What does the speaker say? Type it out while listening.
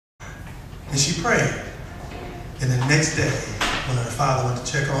And she prayed. And the next day, when her father went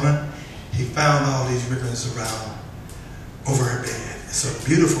to check on her, he found all these ribbons around over her bed. It's a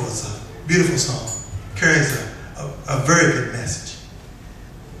beautiful song. Carries a very good message.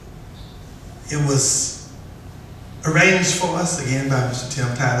 It was arranged for us again by Mr.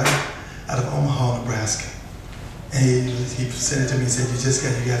 Tim Tyler out of Omaha, Nebraska. And he sent it to me and said,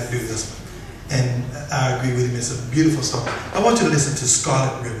 you got to do this one. And I agree with him. It's a beautiful song. I want you to listen to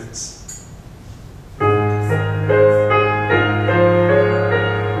Scarlet Ribbons.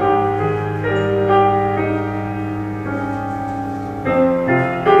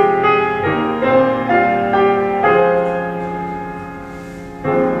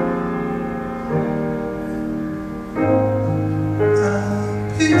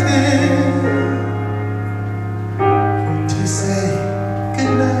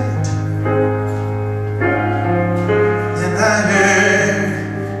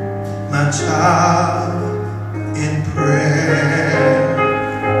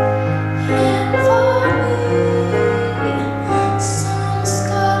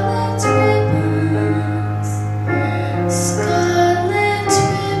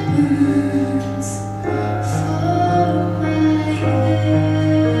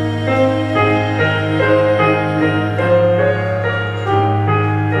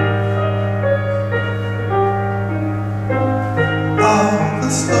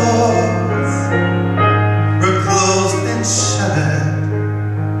 Slow